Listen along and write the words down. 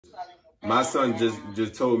My son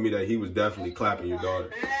just told me that he was definitely clapping your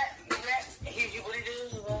daughter.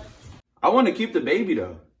 I want to keep the baby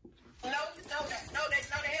though. No, the hell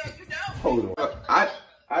you don't. Hold on.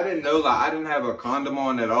 I didn't know, like, I didn't have a condom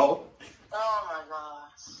on at all. Oh my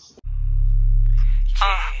gosh.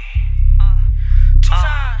 2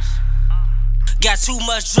 times. Got too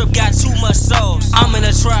much drip, got too much sauce. I'm in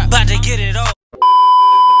a trap, about to get it all.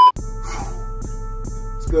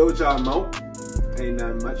 What's good with y'all, Mo? Ain't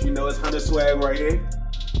nothing much. You know it's Hunter Swag right here.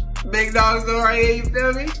 Big dogs go right here, you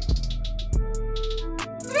feel me?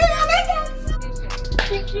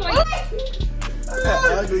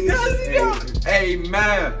 Hey,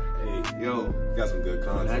 man. Hey, yo, got some good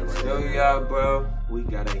content right here. I tell y'all, bro, we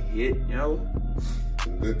got a hit, yo.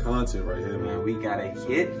 Some good content right here, man. We got a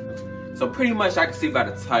hit. So pretty much I can see by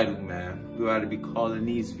the title, man. We ought to be calling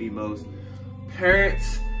these females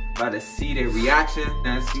parents. About to see their reaction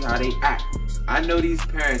and see how they act. I know these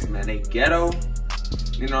parents, man, they ghetto.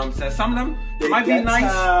 You know what I'm saying? Some of them, they might be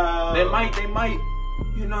nice. They might,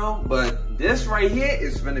 you know, but this right here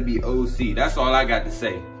is gonna be OC. That's all I got to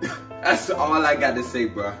say. That's all I got to say,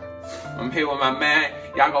 bro. I'm here with my man.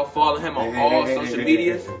 Y'all go follow him on all social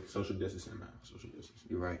medias. Social distancing, man. Social distancing.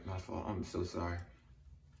 You're right, my fault. I'm so sorry.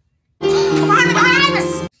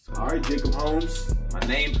 All right, Jacob Holmes.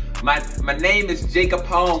 My name is Jacob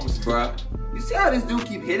Holmes, bro. You see how this dude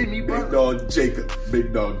keep hitting me, bro? Big dog Jacob.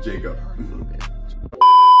 Big dog Jacob.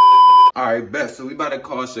 All right, best. So we about to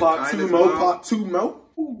call Part 2 Shekinah's Mo. mom. Part 2 Mo.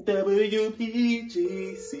 WPGC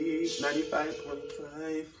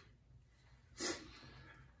 95.5.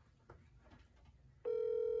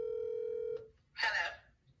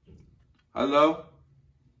 Hello.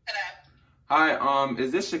 Hello. Hi.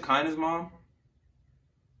 Is this Shekinah's mom?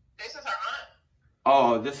 This is her aunt.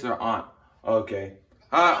 Oh, this is her aunt. Okay.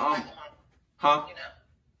 Hi. Huh? You know,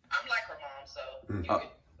 I'm like her mom, so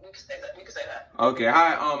we can say that. We can say that. Okay.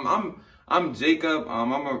 Hi. I'm Jacob.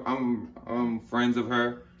 I'm friends of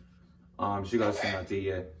her. She goes to my tea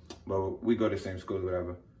yet, but we go to the same school or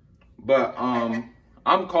whatever. But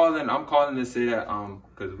I'm calling to say that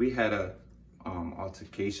because we had a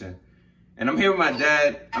altercation, and I'm here with my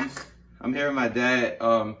dad. I'm here with my dad.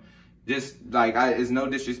 Just like it's no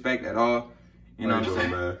disrespect at all. You know what I'm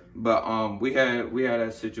saying? Man. But we had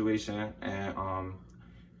a situation, and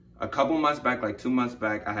a couple months back, like 2 months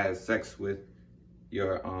back, I had sex with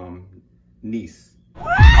your niece.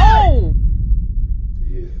 Oh!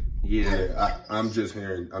 Yeah. I'm just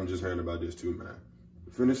hearing about this too, man.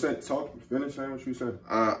 Finish saying what you said.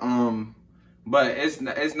 But it's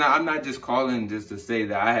not. I'm not just calling just to say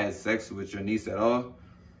that I had sex with your niece at all.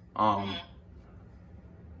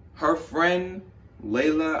 Her friend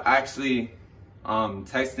Layla actually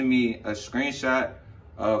texted me a screenshot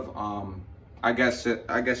of I guess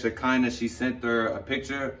Shekinah, she sent her a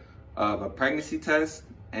picture of a pregnancy test,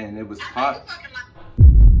 and it was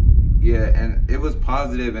yeah, and it was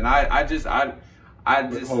positive, and I just hold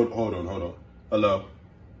on. Hello.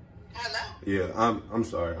 Hello. Yeah, I'm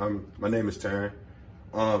sorry. My name is Taryn.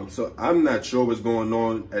 So I'm not sure what's going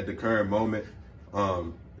on at the current moment.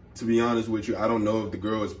 To be honest with you, I don't know if the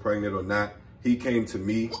girl is pregnant or not. He came to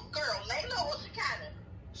me. What girl, Layla or Shekinah?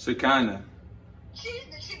 Shekinah. She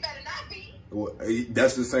better not be. Well,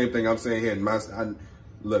 that's the same thing I'm saying here.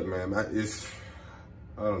 Look, man, I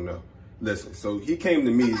don't know. Listen, so he came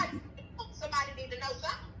to me. Somebody need to know something.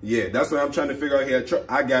 Yeah, that's what I'm trying to figure out here.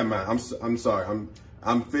 I got mine. I'm sorry.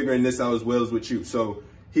 I'm figuring this out as well as with you. So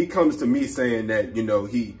he comes to me saying that, you know,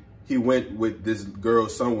 he went with this girl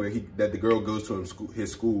somewhere, that the girl goes to his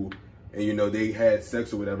school, and, you know, they had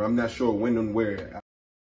sex or whatever. I'm not sure when and where.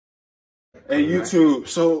 Hey, YouTube,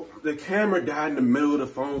 so the camera died in the middle of the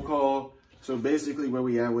phone call. So basically where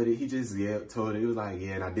we at with it, he just told her, he was like,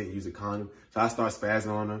 yeah, and I didn't use a condom. So I started spazzing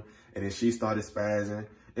on her, and then she started spazzing.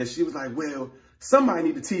 And she was like, well, somebody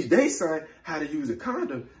need to teach their son how to use a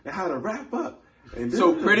condom and how to wrap up. And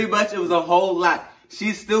so pretty much it was a whole lot.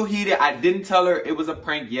 She's still heated. I didn't tell her it was a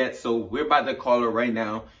prank yet, so we're about to call her right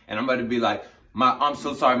now, and I'm about to be like, I'm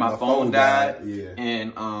so sorry, my phone died. Yeah.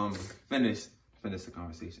 And finish the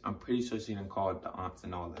conversation. I'm pretty sure she done called the aunts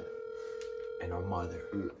and all that, and her mother.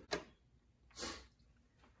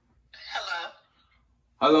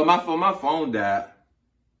 Hello, my phone died.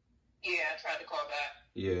 Yeah, I tried to call back.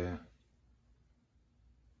 Yeah.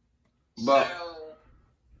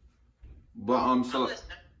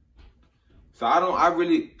 So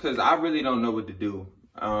I really don't know what to do.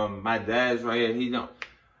 My dad's right here. He don't.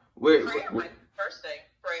 Prayer, first thing,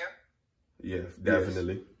 prayer. Yeah,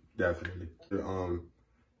 definitely.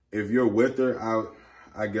 If you're with her,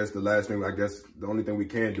 I guess the only thing we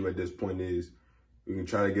can do at this point is We can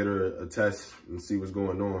try to get her a test and see what's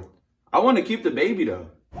going on. I want to keep the baby though.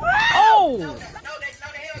 Oh! No, the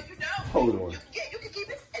hell you don't. Hold on. You can keep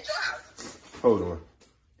it at your house. Hold on.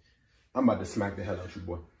 I'm about to smack the hell out you,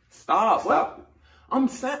 boy. Stop. What? I'm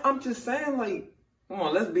just saying, like, come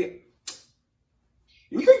on, let's be.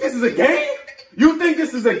 You think this is a game? You think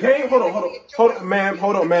this is a game? Hold on, ma'am.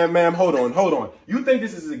 Hold on. You think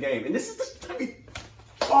this is a game? And this is what I'm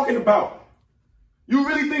talking about. You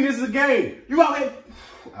really think this is a game? You out here?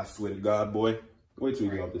 I swear to God, boy. Wait till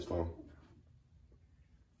you get off this phone.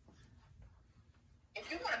 If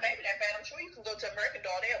you want a baby that bad, I'm sure you can go to American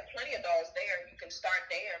Doll. There are plenty of dolls there, and you can start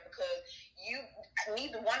there because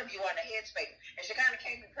neither one of you are in a headspace. And she kind of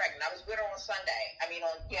can't be pregnant. I was with her on Sunday. I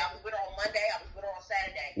was with her on Monday. I was with her on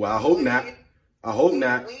Saturday. Well, I hope not. I hope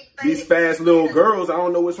not. These fast little girls, I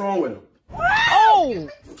don't know what's wrong with them. Oh! Who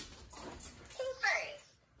fast?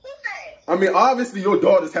 I mean, obviously your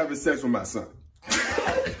daughter's having sex with my son.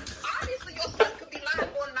 Obviously your son could be lying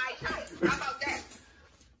for a night. How about that?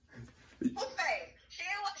 Who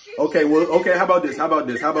fast? Okay, well, okay, how about this? Let her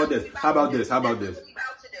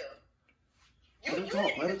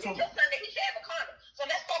talk. Let her talk. Your son that he should have a condom. So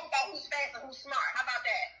let's talk about who's fast and who's smart. How about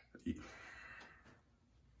that?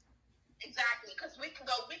 Exactly, because we can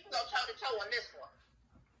go toe to toe on this one.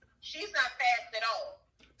 She's not fast at all.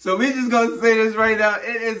 So we just gonna say this right now.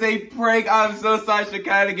 It is a prank. I'm so sorry,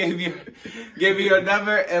 Shekinah gave you your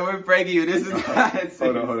number, and we're pranking you. This is not.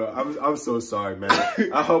 Hold on. I'm so sorry, man.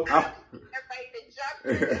 I hope.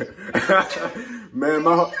 Man,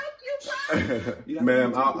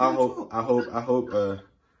 ma'am, I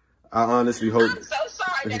honestly hope. I'm so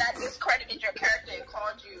sorry that I discredited your character and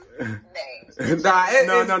called you names.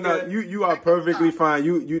 No. You are perfectly fine.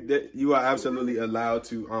 You are absolutely allowed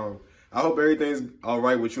to. I hope everything's all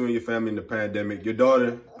right with you and your family in the pandemic. Your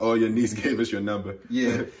daughter or your niece gave us your number.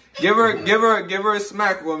 Yeah, give her a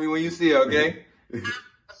smack for me when you see her, okay? I'm gonna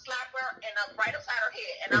slap her and right upside her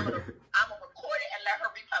head, and I'm gonna record it and let her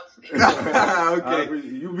repost it. Okay.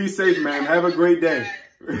 You be safe, ma'am. Have a great day.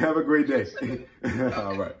 Have a great day.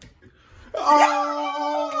 All right.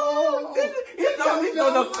 Oh, it's always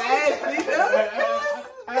on the fast.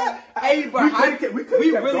 Hey,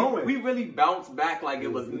 but we really bounced back like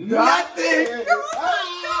it was nothing.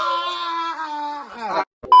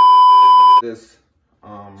 This,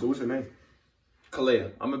 so what's her name?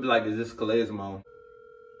 Kalea. I'm gonna be like, is this Kalea's mom?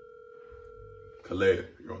 Kalea,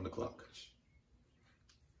 you're on the clock.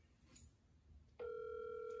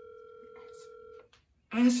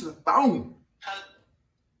 Answer the phone.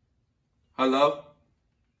 Hello?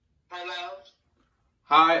 Hello?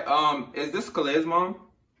 Hi, is this Kalea's mom?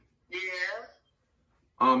 Yeah.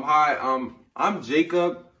 Hi, I'm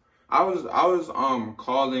Jacob. I was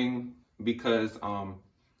calling because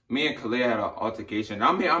me and Kalea had an altercation.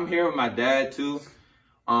 I'm here with my dad too.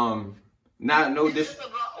 No this.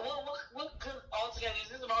 What altercation? Is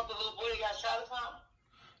this about the little boy that got shot or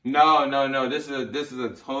something? No. This is a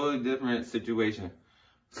totally different situation.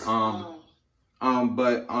 So around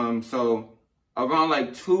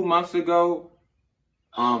like 2 months ago,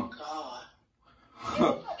 me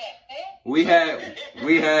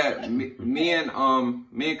and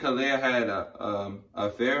Kalea had a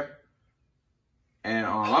affair, and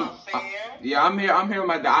I'm here with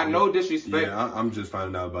my dad. I know disrespect. Yeah, I'm just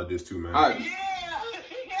finding out about this too, man.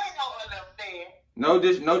 No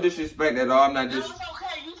disrespect at all. I'm not just. No, it's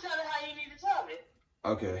okay. You tell it how you need to tell it.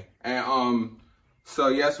 Okay, and so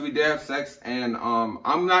yes, we did have sex, and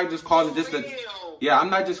I'm not just calling just to. Yeah, I'm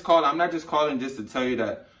not just calling just to tell you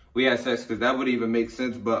that we had sex, because that would even make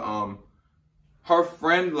sense. But her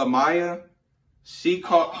friend Lamaya, she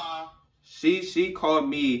called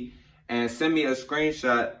me and sent me a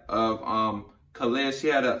screenshot of Kalea.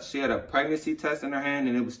 She had a pregnancy test in her hand,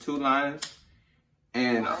 and it was 2 lines.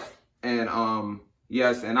 And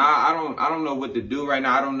yes, and I don't know what to do right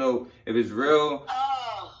now. I don't know if it's real.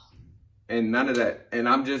 And none of that. And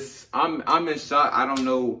I'm in shock. I don't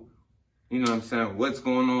know, you know what I'm saying, what's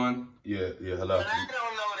going on. Yeah, hello. But I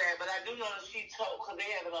don't know that, but I do know that she told, because they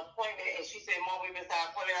had an appointment, and she said, Mom, we missed our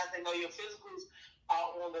appointment. I said, no, your physicals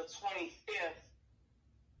are on the 25th.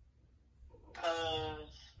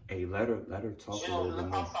 Hey, let her talk a little bit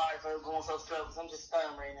more. I'm sorry for going so slow, because I'm just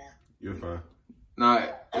stunned right now. You're fine.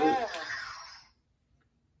 Nah. Their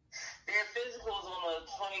physicals on the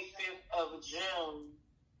 25th of June.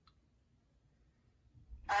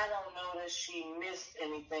 I don't know that she missed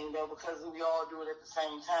anything, though, because we all do it at the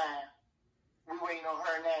same time. We're waiting on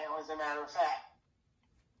her now, as a matter of fact.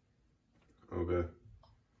 Okay.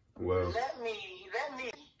 Well. Let me.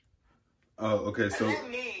 Oh, okay. So. Let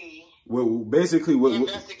me. Well, basically, what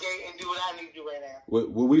investigate and do what I need to do right now.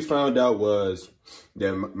 what we found out was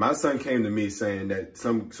that my son came to me saying that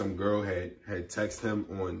some girl had texted him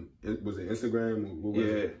on, was it Instagram? What was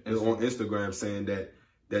it? On Instagram, saying that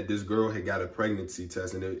this girl had got a pregnancy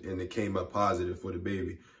test and it came up positive for the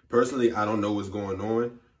baby. Personally, I don't know what's going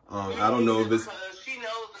on. I don't know if it's... She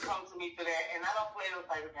knows to come to me for that, and I don't play those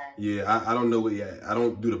type of games. Yeah, I don't know what... Yeah, I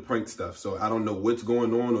don't do the prank stuff, so I don't know what's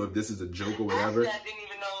going on or if this is a joke or whatever. Actually, I didn't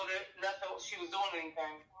even know that she was doing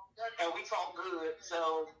anything. And we talk good,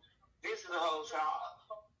 so this is a whole job.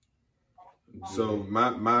 So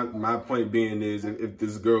my point being is, if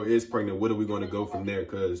this girl is pregnant, what are we going to go from there?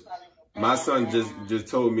 Because my son just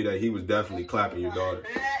told me that he was definitely clapping your daughter.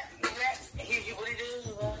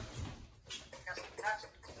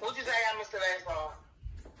 What'd you say? I missed the last part.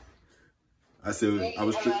 I said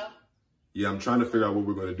yeah, I'm trying to figure out what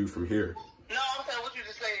we're going to do from here. No, I'm saying what you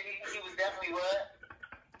just said. He was definitely what?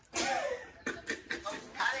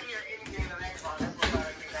 I didn't hear anything in the last part. That's what I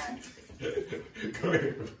Go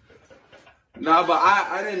ahead. No, but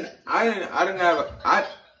I didn't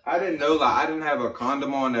know, like, I didn't have a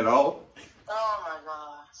condom on at all. Oh my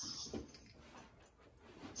gosh.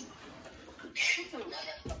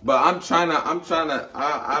 But I'm trying to,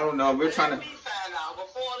 I don't know, we're trying to. Let me find out.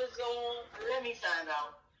 Before this goes on, let me find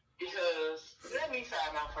out. Because, let me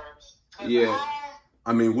find out first. Yeah.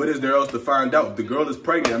 I mean, what is there else to find out? If the girl is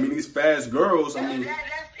pregnant, I mean, these fast girls, I mean.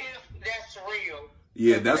 That's real.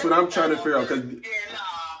 Yeah, that's what I'm trying to figure out. Cause, yeah,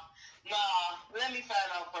 nah. Let me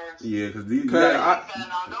find out first. Yeah, because these. Don't you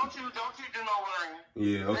do no worrying.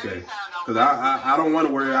 Yeah, okay. Because I don't want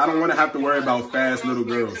to worry. I don't want to have to worry about fast little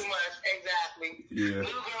girls. Too much, exactly. Yeah. Little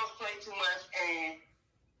girls play too much, and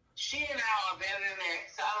she and I are better than that.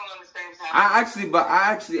 So I don't understand how.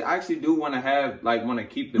 I actually do want to have, like, want to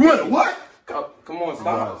keep the. You want what? Come on,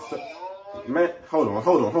 stop. Man, hold on.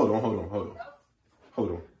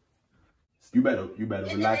 You better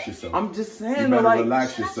relax yourself. I'm just saying, you better like,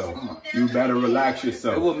 relax yourself. You better relax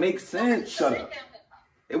yourself. It will make sense. Shut up.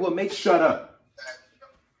 It will make. Shut up.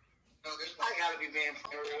 I gotta be being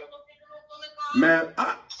for real. Man,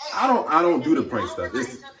 I don't do the prank stuff.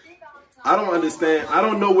 I don't understand. I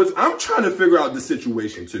don't know I'm trying to figure out the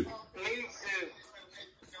situation too. Me too.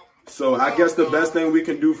 So I guess the best thing we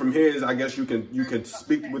can do from here is, I guess you can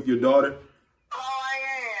speak with your daughter. Oh, I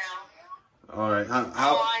am. All right. I am.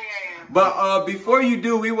 But before you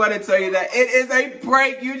do, we want to tell you that it is a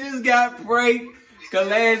prank. You just got pranked.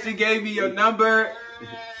 Kalej, she gave me your number.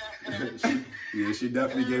 She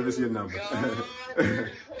definitely gave us your number.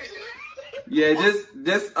 Yeah, just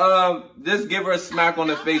give her a smack on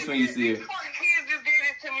the face when you see her. The kids just did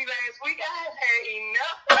it to me last week. I have had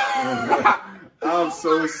enough. I'm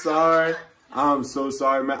so sorry. I'm so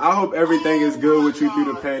sorry, man. I hope everything is good with you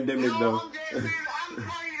through the pandemic, though. I'm telling you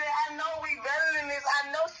that I know we better than this.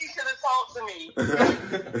 I know she should have talked to me.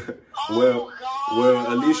 Well,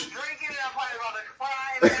 at least. I was drinking and I probably about to cry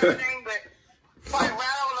and everything, but fight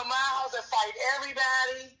right over to my house and fight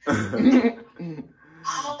everybody.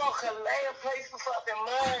 Oh, Kalej plays for fucking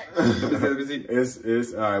mud.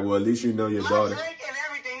 It's all right. Well, at least you know your daughter. My drink and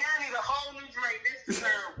everything. Now I need a whole new drink. This is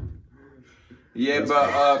terrible. Yeah, but Tell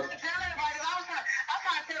everybody, 'cause I was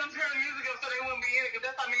trying to tell them turn the music up so they wouldn't be in it, because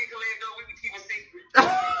that's how me and Kalej go. We can keep a secret.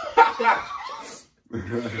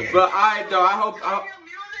 but alright though, I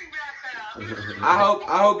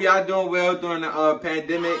hope y'all doing well during the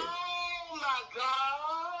pandemic. Oh my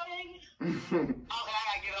God. Okay, I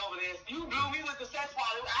gotta get over this. You blew me with the sex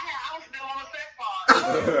party. I was still on the sex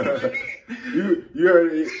party. You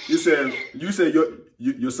heard it. You said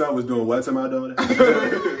your son was doing what to my daughter?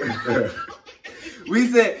 We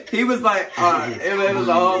said he was like, it was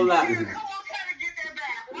a whole lot.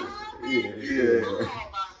 Yeah.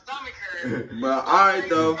 But alright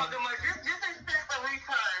though. Just expect a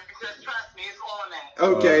return, because trust me, it's on that.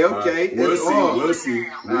 Okay. Right. We'll see.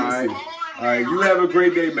 All right. You have a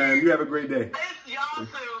great day, man. You have a great day. Y'all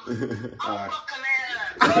too. All right.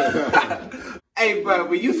 Hey, bro,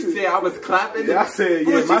 when you said I was clapping. Yeah, I said,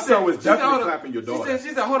 yeah, my son was definitely clapping your daughter. She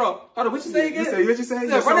said, hold on. What you say again? What you say?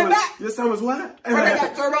 Run it back. Your son was what? Run it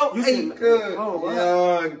back, Turbo. Hey, good. Oh,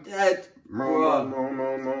 wow. That,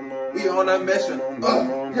 we on a mission.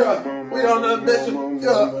 We on a mission.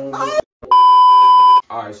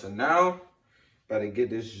 Alright, so now, gotta get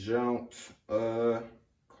this junk,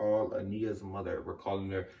 call Ania's mother. We're calling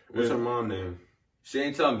her. What's her mom name? She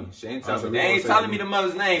ain't tell me. They ain't telling me the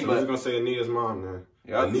mother's name, but. I was gonna say Ania's mom, man.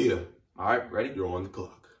 Yep. Ania. Alright, ready? You're on the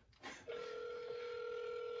clock.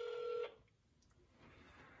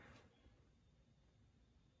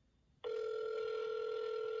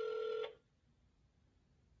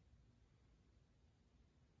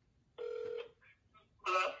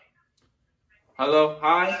 Hello?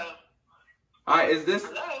 Hi? Hello? Hi, is this...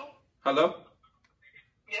 Hello? Hello?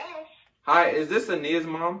 Yes. Hi, is this Ania's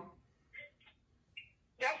mom?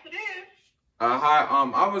 Yes, it is. Hi,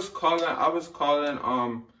 I was calling,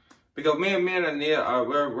 because me and Ania,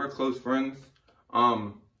 we're close friends.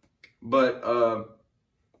 But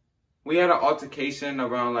we had an altercation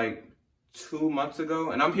around like 2 months ago,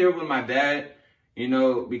 and I'm here with my dad, you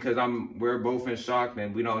know, because we're both in shock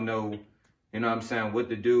and we don't know, you know what I'm saying, what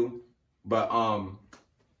to do. But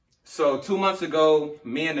so 2 months ago,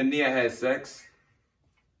 me and Ania had sex.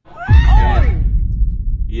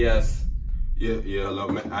 And, yes. Yeah, hello,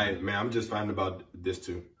 man. I'm just finding about this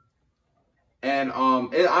too. And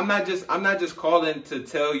I'm not just calling to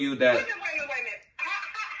tell you that. Wait a minute.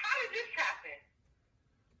 How did this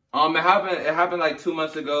happen? It happened like 2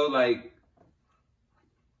 months ago. Like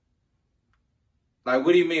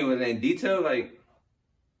what do you mean? Was it in detail? Like.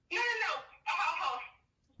 No.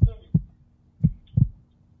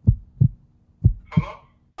 Hello?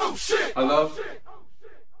 Oh shit! Hello?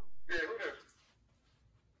 Yeah,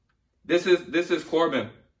 who is? This is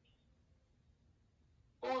Corbin.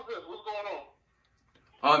 Who is this? What's going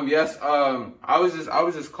on? Yes, I was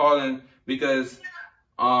just calling because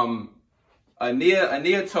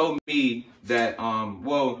Ania told me that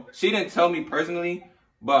well, she didn't tell me personally,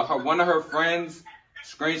 but one of her friends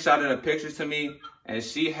screenshotted a picture to me, and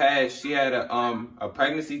she had a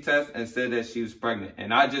pregnancy test and said that she was pregnant.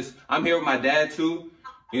 And I'm here with my dad too.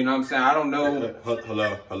 You know what I'm saying? I don't know.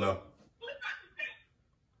 Hello.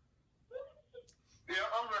 Yeah,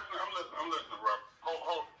 I'm listening, bro.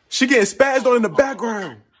 Hold. She getting spazzed on in the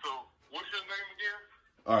background. So, what's your name again?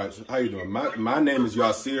 All right, so how you doing? My name is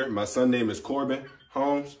Yasir. My son's name is Corbin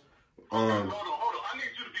Holmes. Hold on. I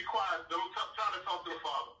need you to be quiet. Don't try to talk to the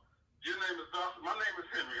father. Your name is Dawson. My name is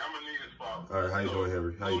Henry. I'm Ania's father. All right, how you doing,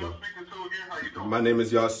 Henry? How you doing? Speaking to again? How you doing? My name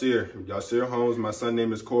is Yasir Holmes. My son's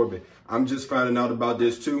name is Corbin. I'm just finding out about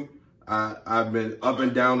this too. I've been up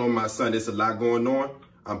and down on my son. There's a lot going on.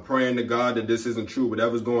 I'm praying to God that this isn't true.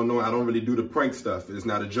 Whatever's going on, I don't really do the prank stuff. It's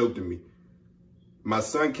not a joke to me. My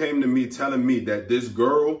son came to me telling me that this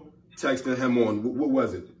girl texted him on, what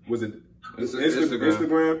was it? Was it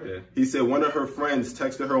Instagram? Yeah. He said one of her friends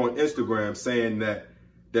texted her on Instagram saying that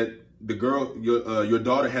the girl, your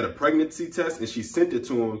daughter had a pregnancy test, and she sent it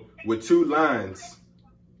to him with 2 lines,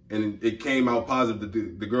 and it came out positive that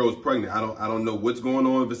the girl was pregnant. I don't know what's going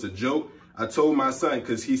on, if it's a joke. I told my son,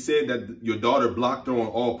 because he said that your daughter blocked her on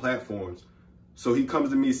all platforms. So he comes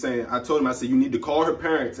to me saying, I told him, I said, you need to call her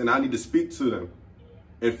parents and I need to speak to them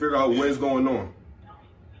and figure out what's going on.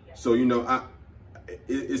 So, you know,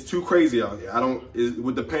 it's too crazy out here.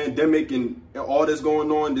 With the pandemic and all that's going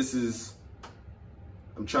on,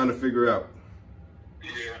 I'm trying to figure out.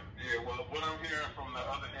 Yeah. Well, what I'm hearing from the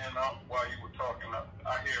other end while you were talking, I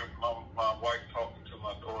hear my wife talking to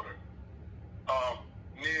my daughter.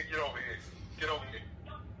 Nia, get over here. Get over here.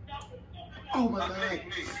 Oh my God.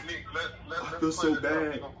 Nick, let's I feel so bad.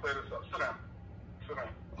 We're gonna clear this up. Sit down.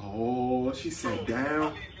 Oh, she said down.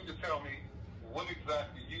 I need you to tell me what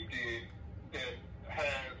exactly you did that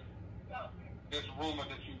has this rumor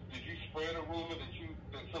that did you spread a rumor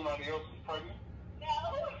that somebody else was pregnant? No.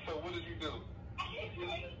 So what did you do? I didn't do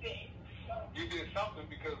anything. You did something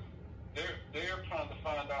because they're trying to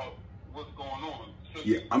find out what's going on. So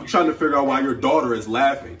Yeah, I'm trying to figure out why your daughter is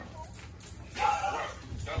laughing.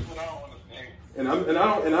 That's what I don't understand. And I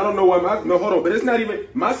don't know why hold on, but it's not even,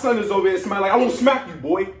 my son is over here smiling like, I won't smack you,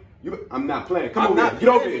 boy. I'm not playing. Come over here. Get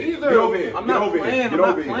over here. Get over here. I'm not playing. I'm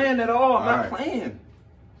not playing at all. I'm not playing.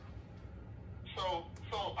 So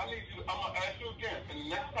I need you. I'm gonna ask you again, and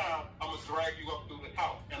next time I'm gonna drag you up through the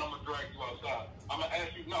house, and I'm gonna drag you outside. I'm gonna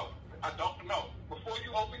ask you. No, I don't know. Before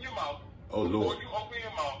you open your mouth. Oh Lord. Before you open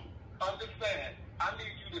your mouth, understand. I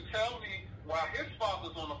need you to tell me while his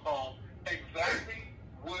father's on the phone exactly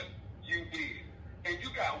what you did, and you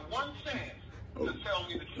got one chance to tell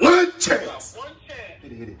me the truth. One chance. You got one chance to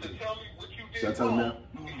tell me what you did. Should I tell him now?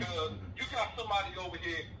 Because you got somebody over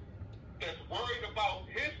here that's worried about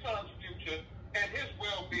his son's future and his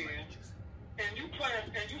well-being, and you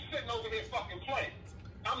sitting over here fucking playing.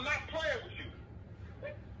 I'm not playing with you.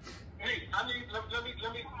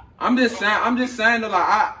 Let me. I'm just saying that, like,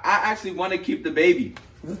 I actually want to keep the baby.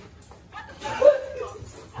 It's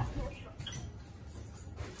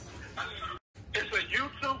a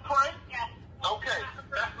YouTube prank? Yes. Okay,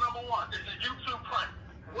 that's number one. It's a YouTube prank.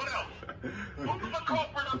 What else? Who's the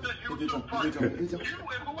culprit of this YouTube prank? You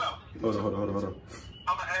and who else? Hold on. I'm gonna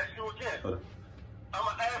ask you again. Hold on. I'm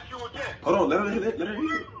gonna ask you again. Hold on, let her hear it.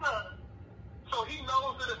 So he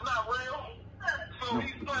knows that it's not real? So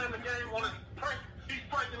he's playing the game on his prank. He's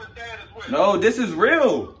pranking his dad as well. No, this is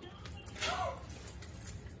real.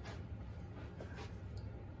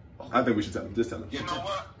 I think we should tell him. Just tell him. You know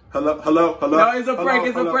what? Hello. No, it's a Hello, prank.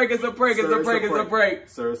 It's a hello. prank. It's a prank. It's Sir, a prank. It's a prank.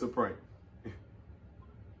 Sir, it's a prank. They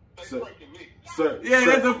Sir. pranking me. Sir, Yeah, sir,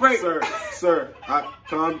 that's a prank. Sir,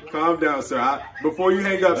 calm down, sir. Before you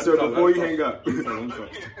hang up, sir. Before you hang up. I'm gonna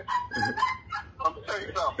tell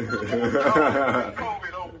you something.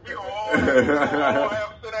 COVID over. We gonna all have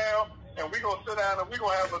to sit down, and we gonna sit down and we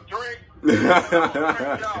gonna have a drink.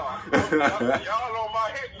 Y'all on my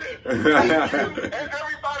hit list. And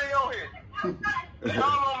everybody on here. Y'all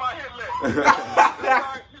on my hit list.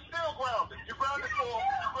 You still grounded. You grounded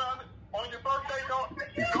on your birthday. Don't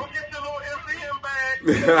get your little MCM bag.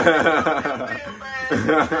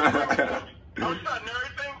 I'm shutting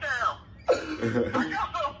everything down. I got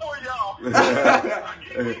something for y'all.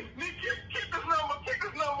 Keep this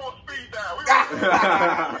number on speed dial. We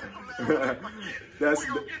gonna That's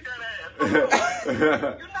get that ass. You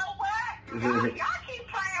know what? Y'all keep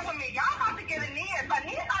playing with me. Y'all about to get a Nia, but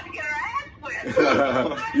Nia about to get her ass whipped.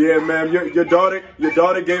 yeah, ma'am. Your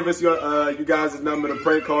daughter gave us you guys' number to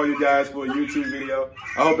prank call you guys for a YouTube video.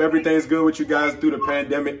 I hope everything's good with you guys through the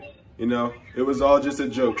pandemic. You know, it was all just a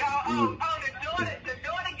joke. The daughter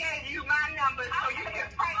gave you my number so you can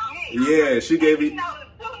prank me. Yeah, she gave you. Wait a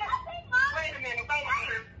minute.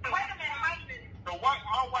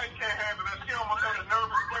 My wife can't handle that. She almost had a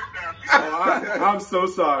nervous breakdown. I'm so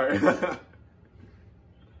sorry.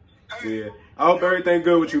 Yeah, I hope everything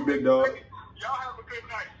good with you, big dog. Y'all have a good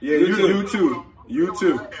night. Yeah, you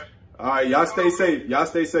too. All right, y'all stay safe. Y'all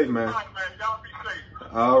stay safe, man. All right, man. Y'all be safe.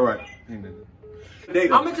 All right. I'm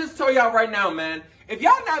gonna just tell y'all right now, man. If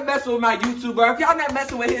y'all not messing with my YouTuber, if y'all not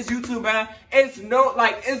messing with his YouTuber, man, it's no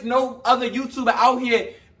other YouTuber out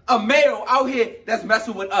here, a male out here that's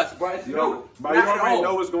messing with us, bro. But you already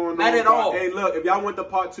know what's going on. Not at all. Hey, look, if y'all want the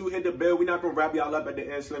part 2, hit the bell. We're not gonna wrap y'all up at the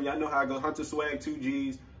end, Slim. Y'all know how I go. Hunter Swag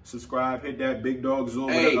 2Gs. Subscribe. Hit that big dog Zul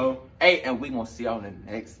with an O. Hey, and we gonna see y'all in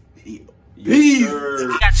the next video. Peace.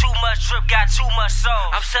 Got too much drip, got too much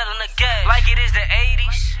sauce. I'm selling the gas like it is the